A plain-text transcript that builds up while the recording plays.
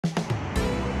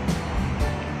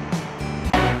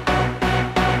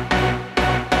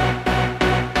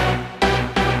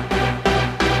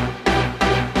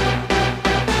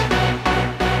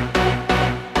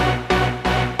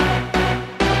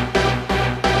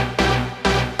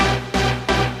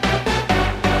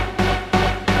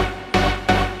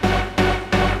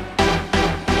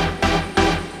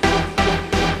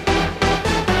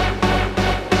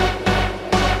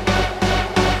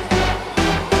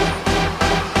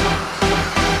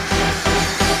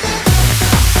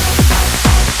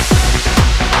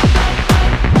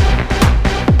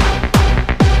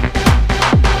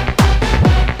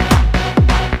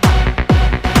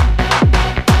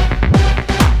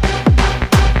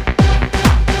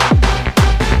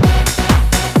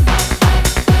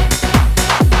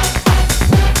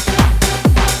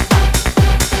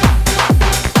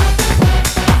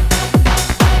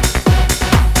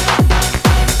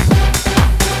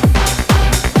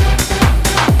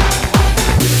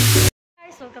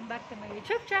back to my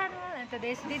YouTube channel. And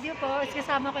today's video po is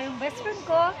kasama ko yung best friend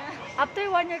ko. After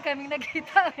 1 year kaming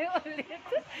nagkita ulit.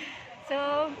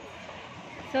 So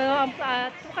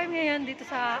kami ngayon dito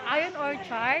sa Iron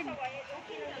Orchard.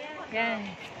 Yan.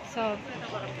 So,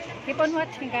 keep on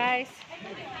watching, guys.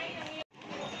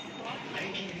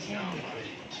 Yan.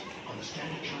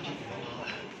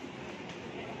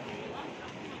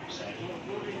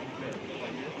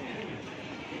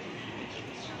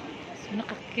 So,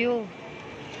 naka-queue.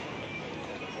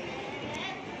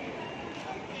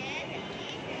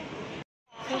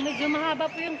 So, medyo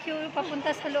mahaba po yung queue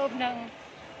papunta sa loob ng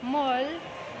mall.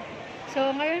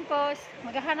 So, ngayon po,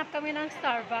 maghahanap kami ng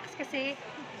Starbucks kasi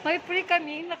may free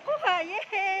kami nakuha.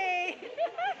 Yay!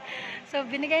 So,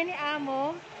 binigay ni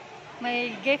Amo,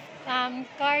 may gift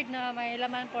card na may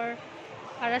laman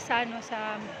para sa ano,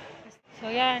 sa...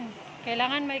 So, yan.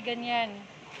 Kailangan may ganyan.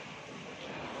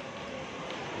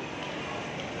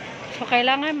 So,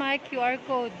 kailangan may QR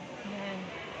code. Yan.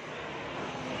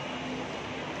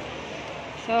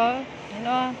 So,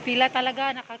 ano, pila talaga,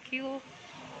 naka-queue.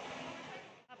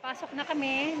 Pasok na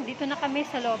kami. Dito na kami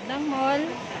sa loob ng mall.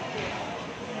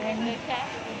 Ayan.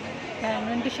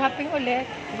 Nando shopping ulit.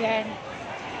 Ayan.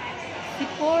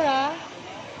 Sephora.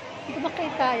 Hindi ko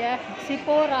makita. Ayan.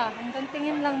 Sephora. Hanggang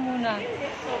tingin lang muna.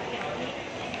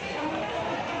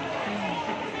 Ayan.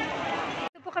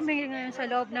 Ito po kami ngayon sa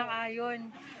loob ng Iron.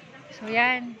 So,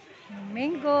 yan.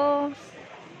 Mango.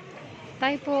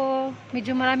 Typo.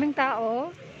 Medyo maraming tao.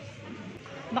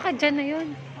 Baka dyan na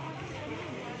yun.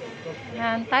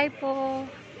 Yan, Typo.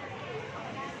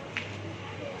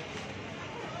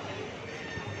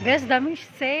 Guys, daming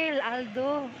sale,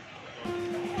 Aldo.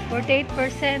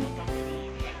 48%.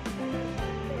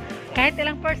 Kahit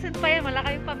ilang percent pa yan, wala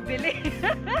kayong pambili.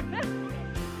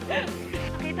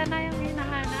 Nakita na yung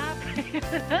hinahanap.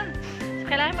 So,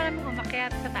 kailangan pa namin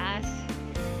umakyat sa taas.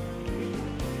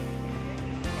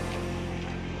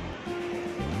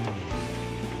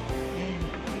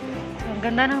 So, ang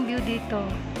ganda ng view dito.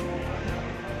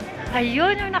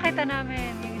 Ayun yung nakita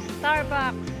namin, yung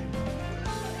Starbucks.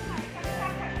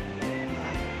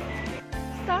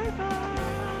 Starbucks!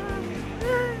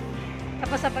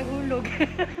 Tapos sa paghulog.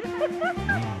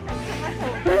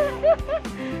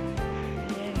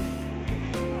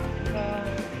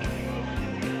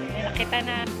 Nakita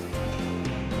na.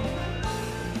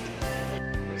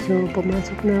 So,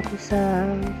 pumasok na ako sa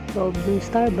loob ng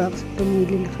Starbucks.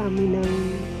 Pumili na kami ng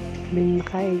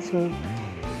nakain. So,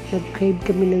 nag-crave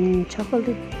kami ng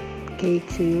chocolate cake.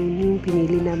 So, yung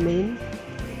pinili namin.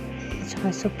 At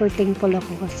saka, super thankful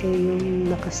ako kasi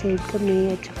yung nakasave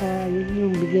kami. At saka,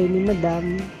 yung bigay ni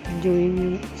Madam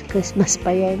during Christmas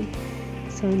pa yan.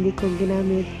 So, hindi ko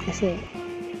ginamit kasi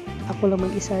ako lang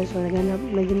mag-isa. So,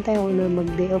 naghintay ako na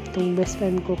mag-day off tong best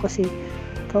friend ko kasi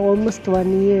for almost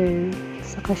 1 year.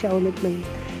 Saka siya ulit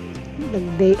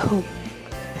nag-day off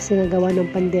kasi nagawa ng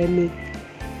pandemic.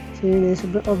 So yun,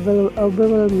 sobrang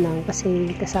overwhelmed lang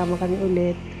kasi kasama kami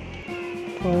ulit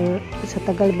for sa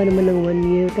tagal ba naman ng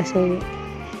 1 year kasi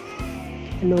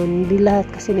ano, hindi lahat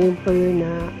kasi na-employer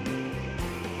na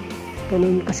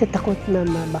ganun kasi takot na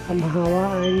baka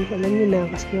mahawaan, alam nyo na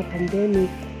kasi yung pandemic,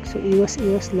 so iwas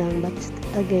lang, but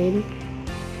again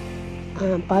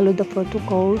follow the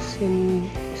protocols and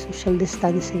social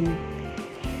distancing.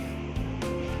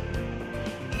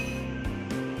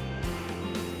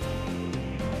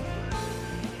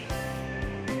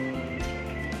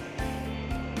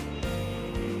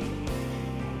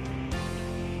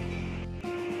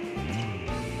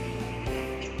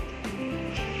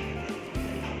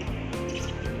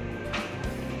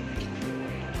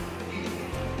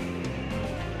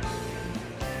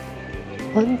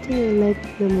 One thing I like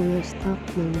ng mga staff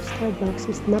ng Starbucks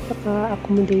is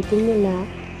napaka-accommodating nila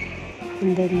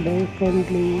and then very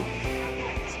friendly.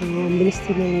 So, ang bilis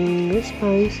din ng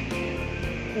response.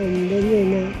 And then yun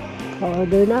na,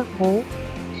 ka-order na ako.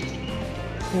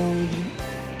 So,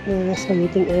 nasa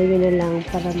waiting area na lang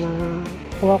para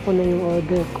makuha ko na yung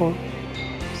order ko.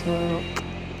 So,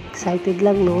 excited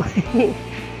lang, no?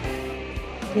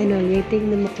 Yan,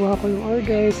 waiting na makuha ko yung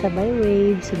order sa by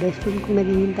wave. So, best friend kong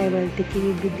naghihintay while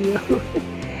taking a video.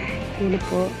 Yan na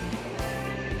po.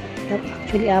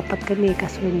 Actually, 4 kami.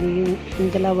 Kaso hindi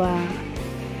yung dalawa,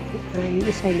 yung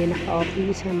isa hindi naka-off.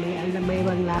 Yung isa may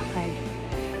ibang lakad.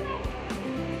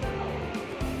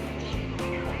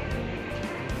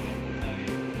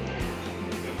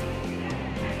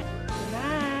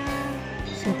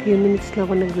 So, a few minutes lang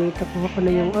ako nag-wait. Nakuha ko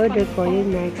na yung order ko.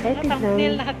 Yun na, excited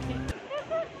lang.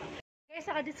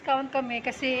 Naka-discount kami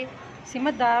kasi si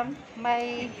Madam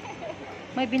may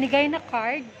binigay na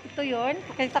card. Ito yon,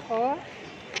 pakita ko.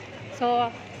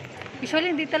 So,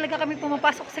 Usually, hindi talaga kami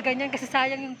pumapasok sa ganyan kasi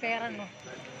sayang yung pera, no?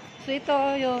 So, ito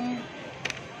yung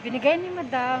binigay ni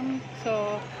Madam.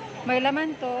 So, may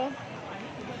laman to.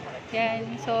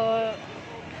 Yan. So,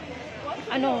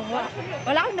 ano,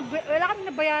 wala kang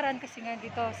nabayaran kasi nga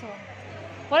dito. So,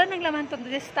 wala nang laman to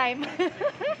this time.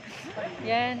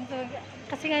 Yan. So,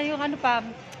 kasi nga yung ano pa,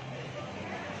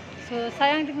 so,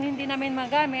 sayang din hindi namin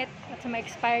magamit at sa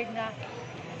ma-expired na.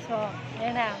 So,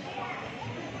 yan na.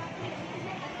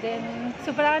 Then,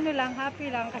 sobrang ano lang, happy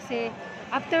lang kasi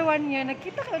after 1 year,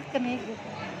 nagkita kami.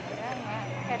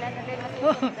 Kailan na rin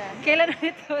matutundan? Kailan na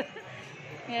ito?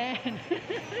 Yan.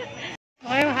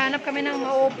 Okay, hanap kami ng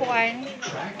mauupuan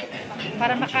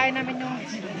para makain namin yung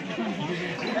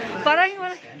parang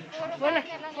wala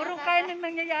purong kain lang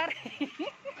nangyayari.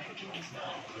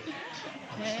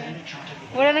 Yan.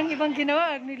 Wala nang ibang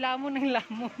ginawa, nilamon ng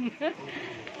lamon. Yan.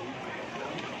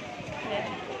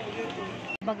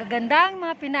 Magagandang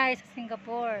mga Pinay sa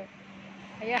Singapore.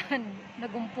 Ayan,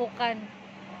 nagumpukan.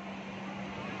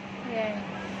 Ayan.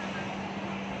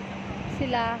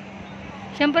 Sila.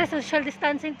 Siyempre, social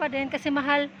distancing pa din kasi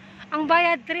mahal. Ang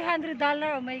bayad, $300.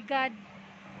 Oh my God.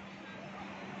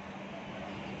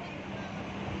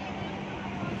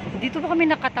 Dito po kami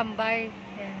nakatambay.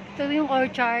 Ayan. Ito yung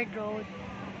Orchard Road.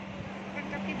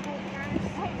 Ayan.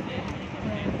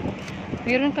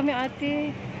 Meron kami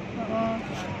ate. Oo.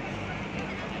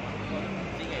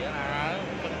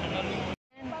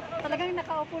 Talagang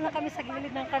nakaupo na kami sa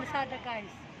gilid ng kalsada,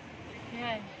 guys.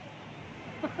 Yan.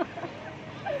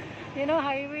 You know,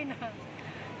 highway na.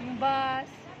 Yung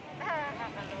bus.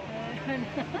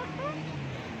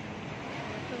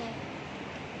 Ito.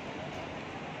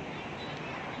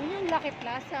 Yun yung Lucky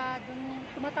Plaza. Doon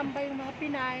tumatambay yung mga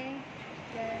Pinay.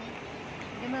 Yan.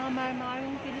 Yung mga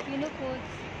yung Filipino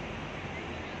foods.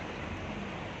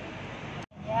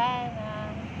 Yan.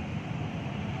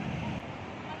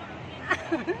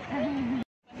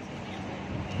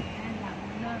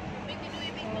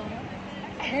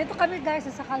 Dito kami guys,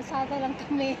 sa kalsada lang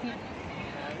kami.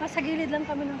 Nasa gilid lang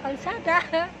kami ng kalsada.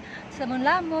 Sa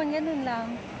Munlamon, ganun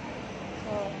lang.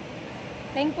 So,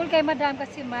 thankful kay Madam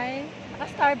kasi may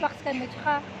naka-Starbucks kami.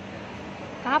 Tsaka,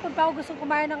 kahapon pa ako gusto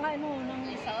kumain ng ano, ng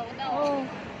sauna. Oh,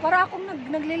 para akong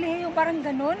naglilihi yung parang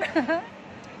ganun.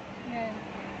 Yan.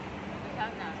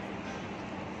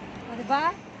 O,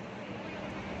 diba?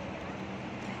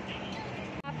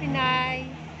 Pinay.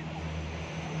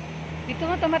 Dito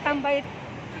mo tumatambay.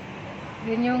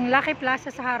 Yun yung Lucky Plaza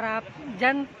sa harap.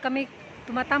 Diyan kami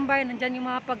tumatambay. Nandyan yung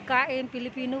mga pagkain,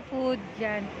 Filipino food.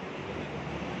 Diyan.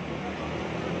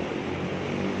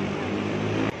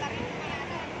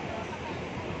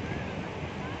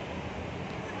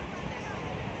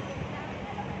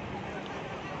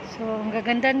 So, ang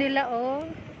gaganda nila, oh.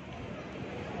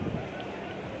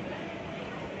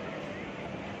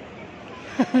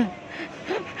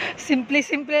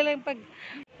 Simple-simple lang pag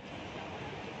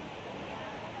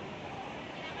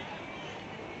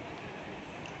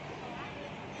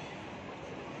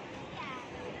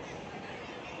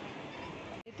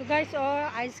ito guys, oh,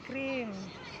 ice cream.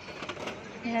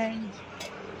 Yan.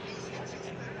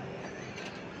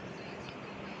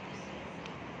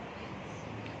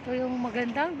 Ito yung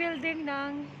magandang building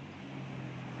ng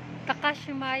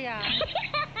Takashimaya.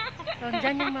 So,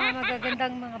 dyan yung mga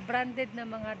magagandang mga branded na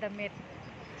mga damit.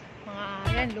 Mga,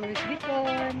 yan, Louis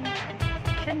Vuitton,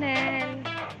 Chanel.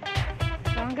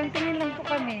 So, hanggang tingin lang po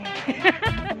kami.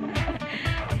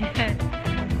 Yan.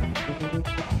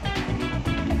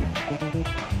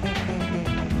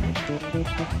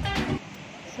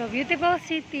 So, beautiful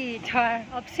city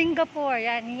of Singapore.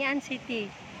 Yan, Ngee City.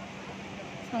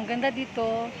 So, ang ganda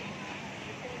dito.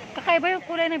 Kakaiba yung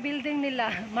kulay ng building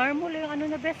nila. Marble yung ano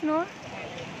na best, no?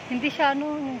 Hindi siya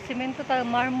ano, yung semento talaga.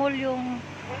 Marble yung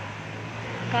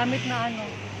gamit na ano.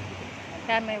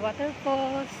 Kaya may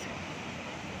waterfalls.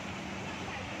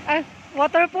 Ay,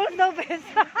 waterfalls daw best.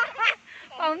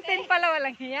 Fountain pala,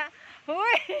 walang hiya.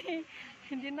 Uy!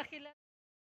 Hindi nakilala.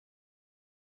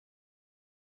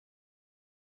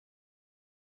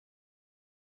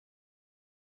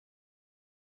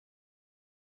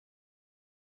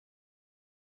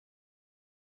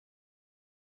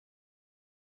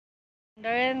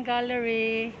 Darren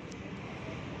Gallery.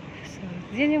 So,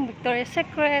 yun yung Victoria's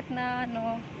Secret na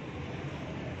ano.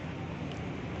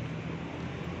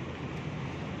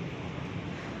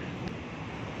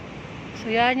 So,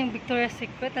 yan yung Victoria's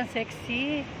Secret. Ang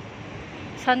sexy.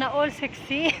 Sana all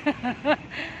sexy.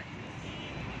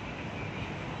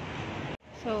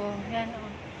 So, yan o.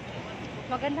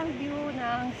 Magandang view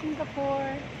ng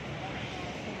Singapore.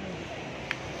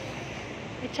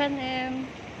 H&M.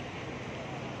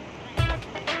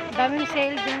 Daming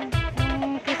sale din.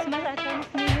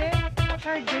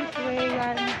 Orchard Gateway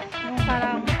yan. Yung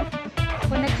parang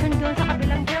connection doon sa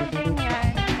kabilang building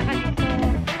yan. Saka dito.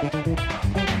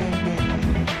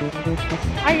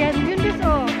 Ayan, yun guys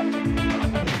oh.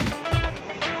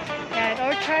 Yan,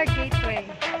 Orchard Gateway.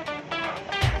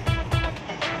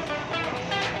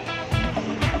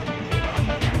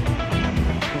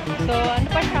 So, ano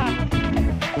pa siya?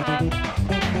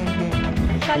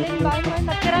 Salimbangan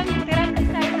na tirang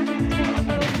design ng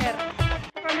owner.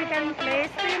 African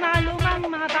place. Ito yung mga lumang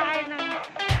mga bahay ng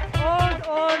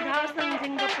old house ng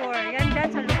Singapore. Yan dyan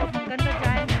sa loob. Ang ganda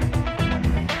dyan.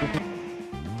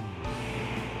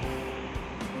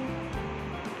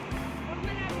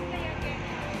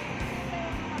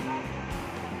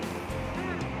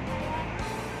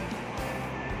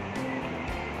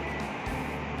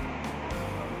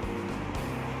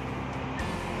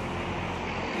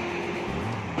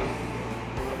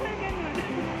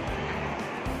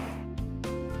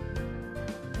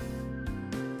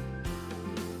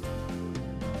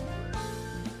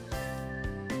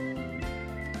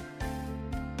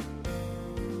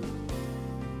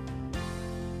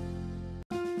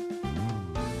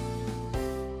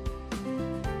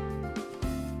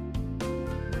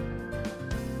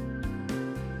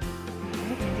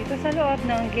 Dito sa loob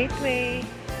ng gateway.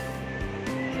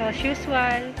 So, as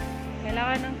usual,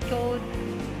 kailangan ng code.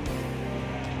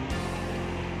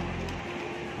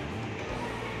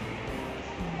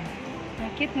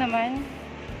 Ang cute naman.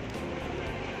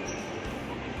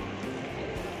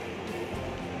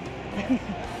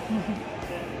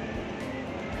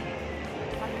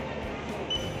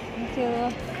 Thank you.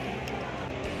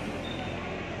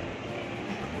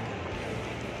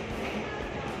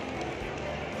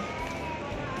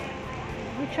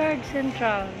 Orchard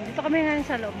Central. Dito kami ngayon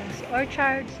sa loob ng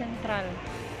Orchard Central.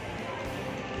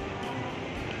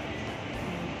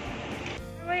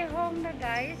 We're way home na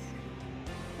guys.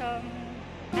 So,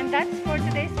 and that's for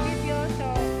today's video.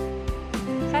 So,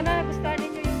 sana nagustuhan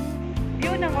ninyo yung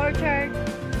view ng Orchard.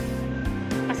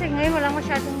 Kasi ngayon wala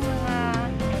masyadong mga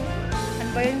ano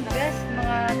ba yun best,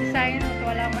 mga design at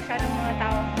wala masyadong mga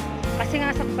tao. Kasi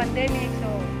nga sa pandemic. So,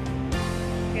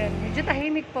 yun. Medyo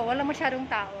tahimik po. Wala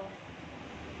masyadong tao.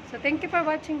 So, thank you for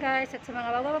watching guys. At sa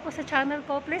mga bago pa po sa channel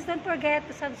ko, please don't forget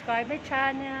to subscribe my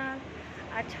channel.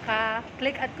 At saka,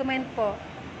 click at comment po.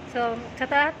 So, sa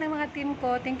lahat ng mga team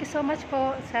ko, thank you so much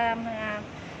po sa mga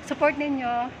support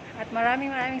ninyo. At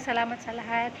maraming salamat sa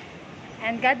lahat.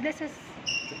 And God bless us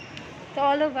to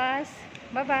all of us.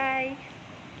 Bye-bye!